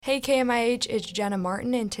Hey KMIH, it's Jenna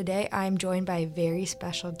Martin, and today I'm joined by a very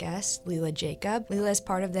special guest, Leela Jacob. Leela is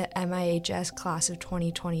part of the MIHS class of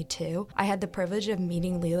 2022. I had the privilege of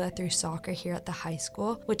meeting Leela through soccer here at the high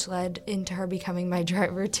school, which led into her becoming my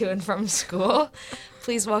driver to and from school.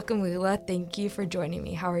 Please welcome Leela. Thank you for joining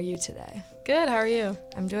me. How are you today? Good, how are you?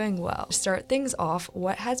 I'm doing well. To start things off,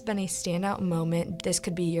 what has been a standout moment? This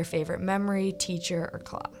could be your favorite memory, teacher, or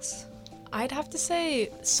class. I'd have to say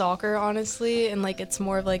soccer, honestly, and it's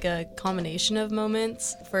more of a combination of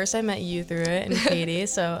moments. First, I met you through it and Katie,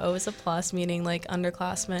 so it was a plus meeting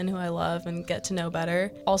underclassmen who I love and get to know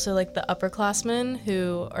better. Also the upperclassmen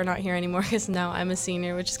who are not here anymore because now I'm a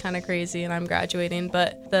senior, which is kind of crazy and I'm graduating,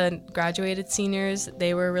 but the graduated seniors,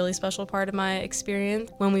 they were a really special part of my experience.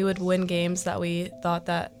 When we would win games that we thought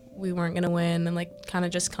that we weren't going to win and kind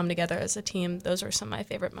of just come together as a team. Those are some of my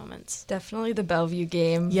favorite moments. Definitely the Bellevue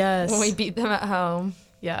game. Yes. When we beat them at home.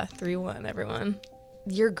 Yeah, 3-1, everyone.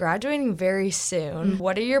 You're graduating very soon.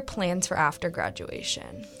 What are your plans for after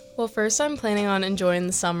graduation? Well, first I'm planning on enjoying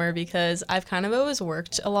the summer because I've kind of always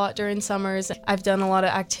worked a lot during summers. I've done a lot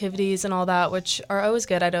of activities and all that, which are always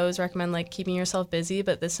good. I'd always recommend keeping yourself busy,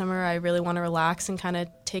 but this summer I really want to relax and kind of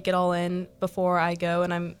take it all in before I go.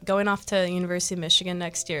 And I'm going off to University of Michigan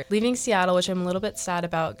next year, leaving Seattle, which I'm a little bit sad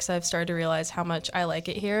about because I've started to realize how much I like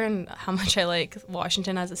it here and how much I like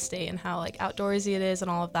Washington as a state and how outdoorsy it is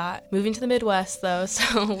and all of that. Moving to the Midwest though,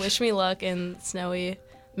 so wish me luck in snowy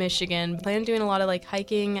Michigan. Plan on doing a lot of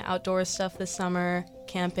hiking, outdoor stuff this summer,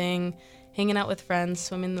 camping, hanging out with friends,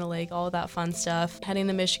 swimming in the lake, all of that fun stuff. Heading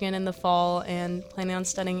to Michigan in the fall and planning on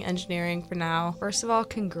studying engineering for now. First of all,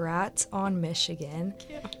 congrats on Michigan. Thank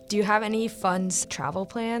you. Do you have any fun travel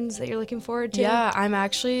plans that you're looking forward to? Yeah, I'm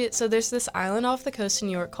actually, so there's this island off the coast of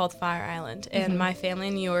New York called Fire Island, and my family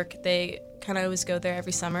in New York, they kind of always go there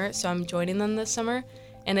every summer, so I'm joining them this summer.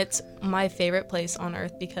 And it's my favorite place on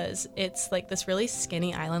earth because it's this really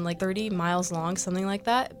skinny island, 30 miles long, something like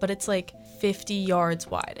that. But it's 50 yards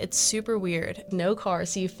wide. It's super weird. No car,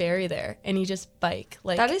 so you ferry there and you just bike.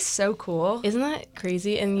 That is so cool. Isn't that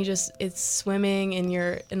crazy? And it's swimming and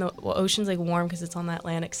you're in the ocean's warm because it's on the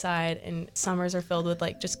Atlantic side. And summers are filled with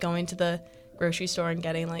just going to the grocery store and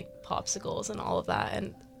getting popsicles and all of that.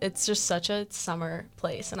 And it's just such a summer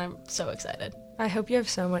place and I'm so excited. I hope you have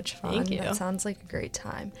so much fun. Thank you. That sounds like a great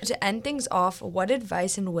time. To end things off, what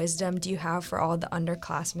advice and wisdom do you have for all the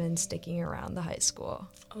underclassmen sticking around the high school?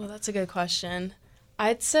 Oh, that's a good question.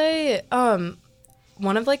 I'd say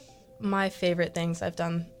one of my favorite things I've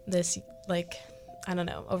done this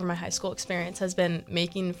over my high school experience has been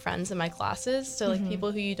making friends in my classes. So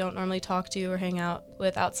people who you don't normally talk to or hang out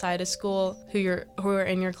with outside of school, who are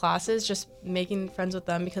in your classes, just making friends with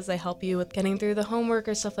them because they help you with getting through the homework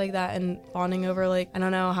or stuff like that and bonding over I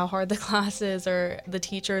don't know how hard the class is or the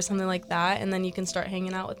teacher or something like that, and then you can start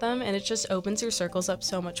hanging out with them and it just opens your circles up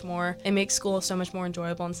so much more. It makes school so much more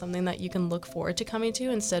enjoyable and something that you can look forward to coming to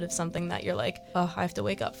instead of something that you're oh, I have to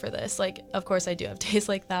wake up for this. Of course I do have days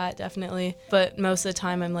like that, definitely, but most of the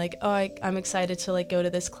time I'm I'm excited to go to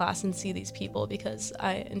this class and see these people because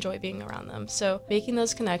I enjoy being around them. So making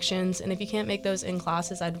those connections, and if you can't make those in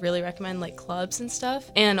classes, I'd really recommend clubs and stuff.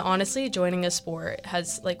 And honestly, joining a sport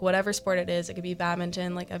has whatever sport it is, it could be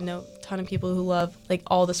badminton. I've known a ton of people who love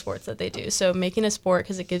all the sports that they do. So making a sport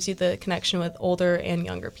because it gives you the connection with older and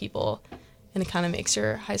younger people, and it kind of makes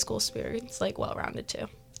your high school experience well-rounded too.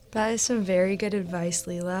 That is some very good advice,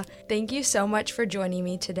 Leela. Thank you so much for joining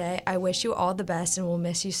me today. I wish you all the best and we'll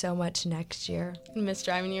miss you so much next year. I miss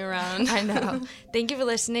driving you around. I know. Thank you for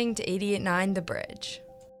listening to 88.9 The Bridge.